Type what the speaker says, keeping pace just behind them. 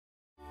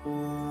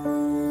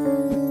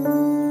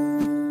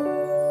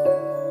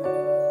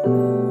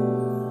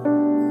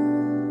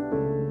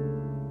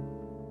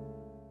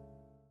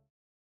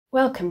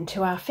Welcome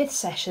to our fifth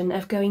session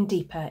of going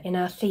deeper in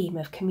our theme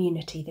of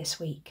community this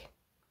week.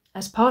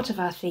 As part of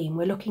our theme,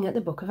 we're looking at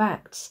the book of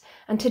Acts,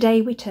 and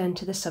today we turn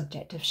to the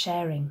subject of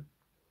sharing.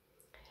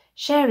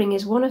 Sharing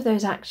is one of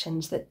those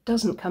actions that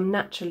doesn't come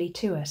naturally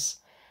to us.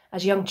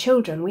 As young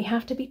children, we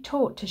have to be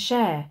taught to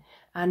share.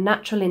 Our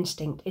natural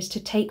instinct is to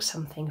take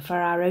something for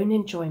our own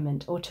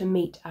enjoyment or to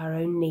meet our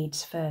own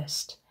needs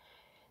first.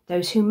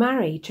 Those who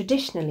marry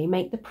traditionally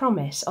make the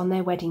promise on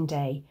their wedding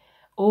day,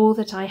 "All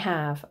that I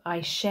have, I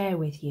share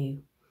with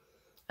you."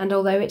 And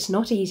although it's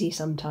not easy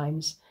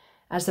sometimes,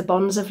 as the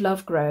bonds of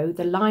love grow,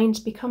 the lines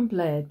become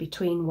blurred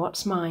between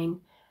what's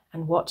mine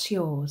and what's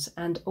yours,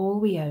 and all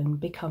we own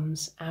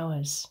becomes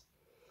ours.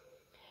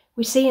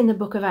 We see in the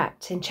book of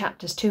Acts in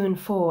chapters 2 and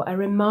 4 a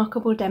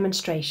remarkable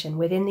demonstration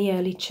within the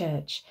early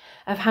church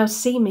of how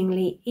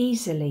seemingly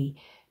easily,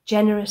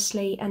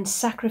 generously and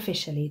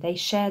sacrificially they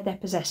shared their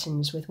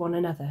possessions with one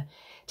another,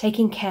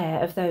 taking care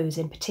of those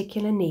in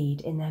particular need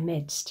in their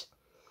midst.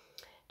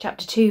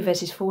 Chapter 2,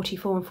 verses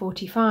 44 and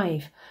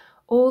 45,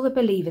 all the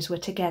believers were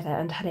together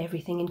and had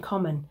everything in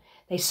common.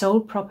 They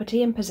sold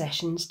property and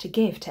possessions to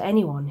give to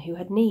anyone who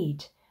had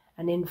need.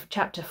 And in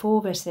chapter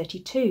 4, verse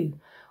 32,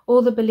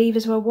 all the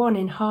believers were one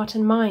in heart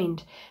and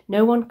mind.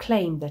 No one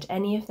claimed that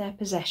any of their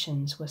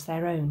possessions was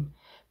their own,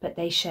 but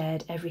they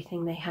shared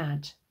everything they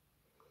had.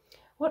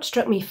 What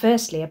struck me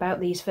firstly about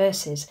these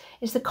verses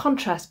is the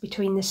contrast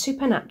between the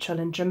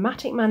supernatural and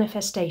dramatic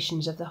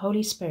manifestations of the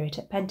Holy Spirit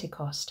at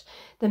Pentecost,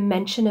 the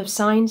mention of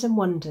signs and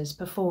wonders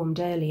performed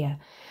earlier,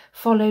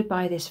 followed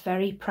by this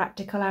very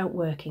practical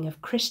outworking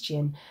of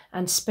Christian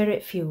and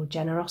Spirit-fueled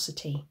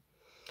generosity.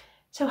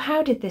 So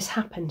how did this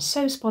happen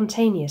so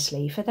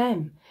spontaneously for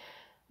them?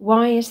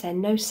 Why is there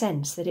no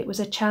sense that it was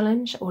a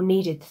challenge or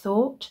needed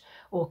thought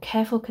or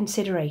careful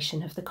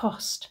consideration of the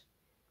cost?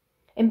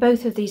 In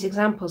both of these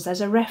examples,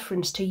 there's a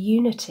reference to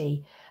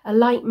unity, a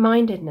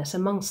like-mindedness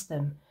amongst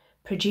them,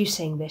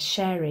 producing this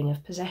sharing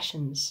of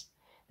possessions.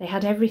 They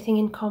had everything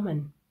in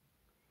common.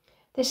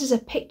 This is a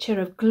picture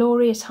of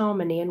glorious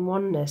harmony and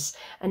oneness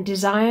and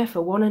desire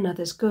for one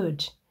another's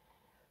good.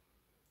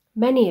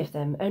 Many of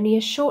them, only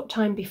a short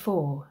time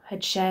before,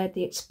 had shared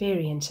the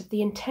experience of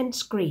the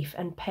intense grief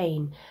and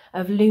pain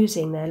of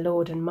losing their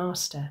Lord and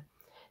Master.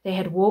 They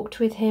had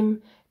walked with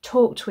him,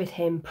 talked with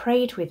him,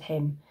 prayed with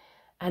him,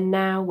 and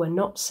now were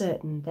not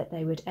certain that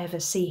they would ever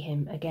see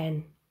him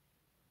again.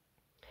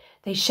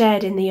 They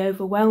shared in the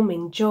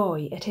overwhelming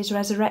joy at his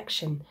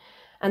resurrection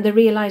and the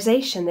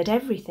realization that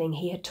everything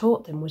he had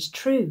taught them was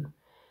true.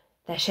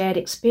 Their shared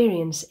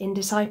experience in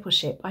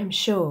discipleship, I'm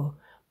sure,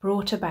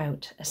 brought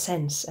about a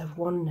sense of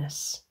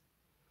oneness.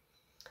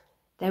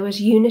 There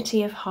was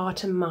unity of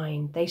heart and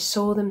mind. They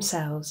saw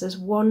themselves as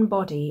one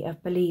body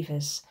of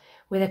believers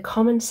with a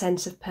common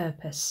sense of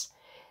purpose.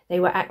 They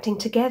were acting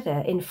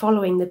together in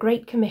following the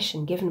Great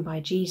Commission given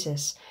by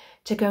Jesus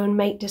to go and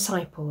make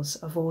disciples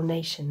of all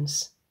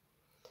nations.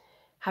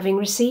 Having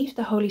received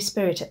the Holy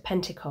Spirit at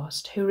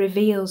Pentecost, who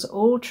reveals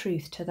all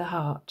truth to the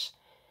heart,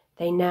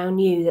 they now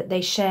knew that they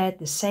shared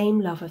the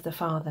same love of the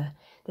Father,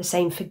 the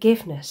same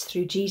forgiveness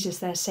through Jesus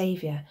their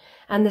Saviour,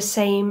 and the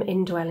same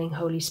indwelling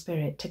Holy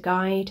Spirit to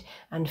guide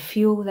and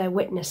fuel their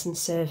witness and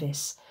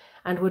service,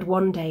 and would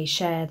one day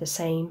share the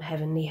same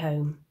heavenly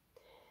home.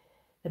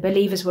 The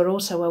believers were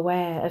also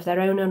aware of their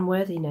own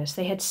unworthiness.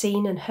 They had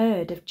seen and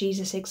heard of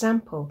Jesus'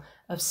 example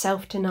of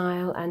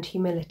self-denial and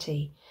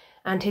humility,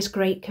 and his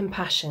great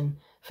compassion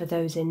for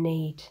those in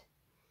need.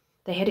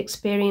 They had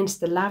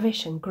experienced the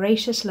lavish and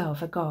gracious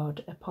love of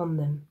God upon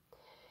them.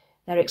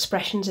 Their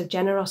expressions of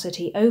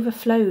generosity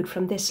overflowed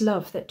from this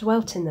love that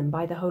dwelt in them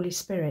by the Holy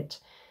Spirit.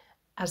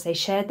 As they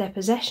shared their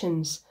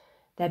possessions,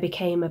 there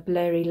became a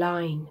blurry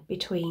line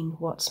between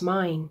what's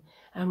mine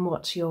and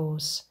what's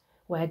yours,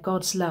 where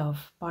God's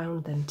love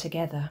bound them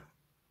together.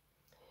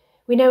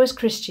 We know as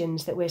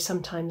Christians that we're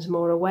sometimes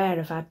more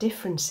aware of our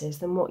differences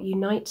than what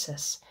unites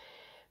us,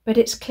 but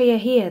it's clear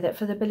here that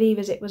for the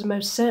believers it was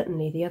most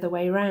certainly the other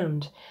way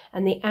round,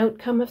 and the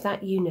outcome of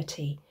that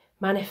unity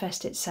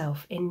manifests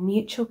itself in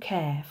mutual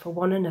care for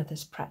one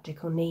another's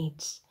practical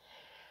needs.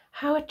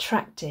 How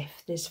attractive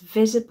this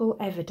visible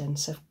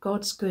evidence of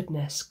God's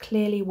goodness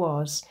clearly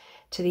was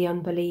to the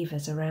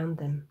unbelievers around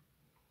them.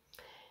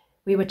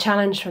 We were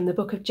challenged from the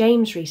book of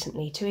James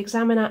recently to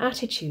examine our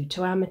attitude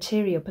to our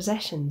material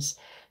possessions,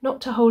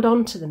 not to hold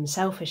on to them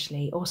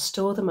selfishly or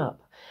store them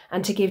up,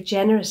 and to give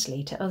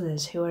generously to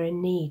others who are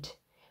in need.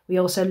 We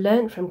also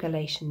learnt from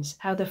Galatians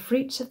how the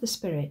fruits of the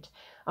Spirit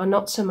are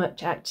not so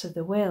much acts of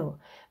the will,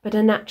 but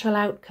a natural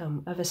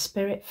outcome of a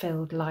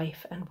Spirit-filled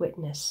life and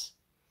witness.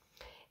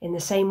 In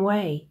the same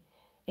way,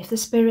 if the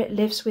Spirit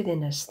lives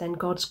within us, then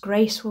God's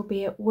grace will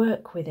be at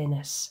work within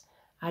us.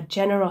 Our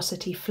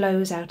generosity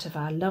flows out of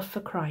our love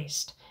for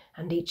Christ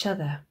and each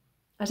other.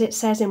 As it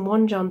says in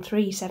 1 John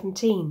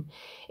 3:17,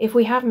 if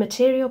we have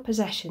material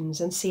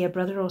possessions and see a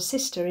brother or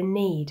sister in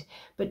need,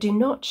 but do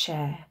not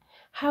share,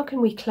 how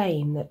can we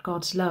claim that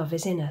God's love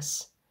is in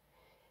us?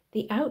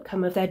 The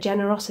outcome of their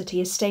generosity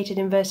is stated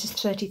in verses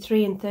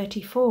 33 and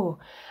 34,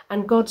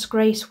 and God's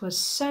grace was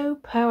so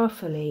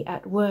powerfully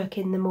at work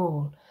in them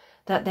all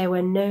that there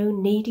were no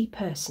needy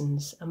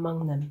persons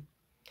among them.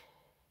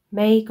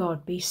 May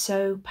God be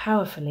so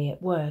powerfully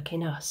at work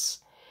in us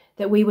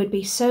that we would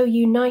be so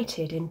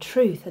united in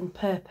truth and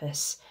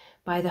purpose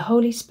by the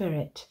Holy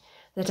Spirit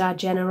that our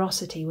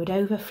generosity would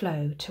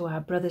overflow to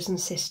our brothers and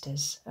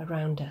sisters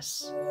around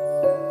us.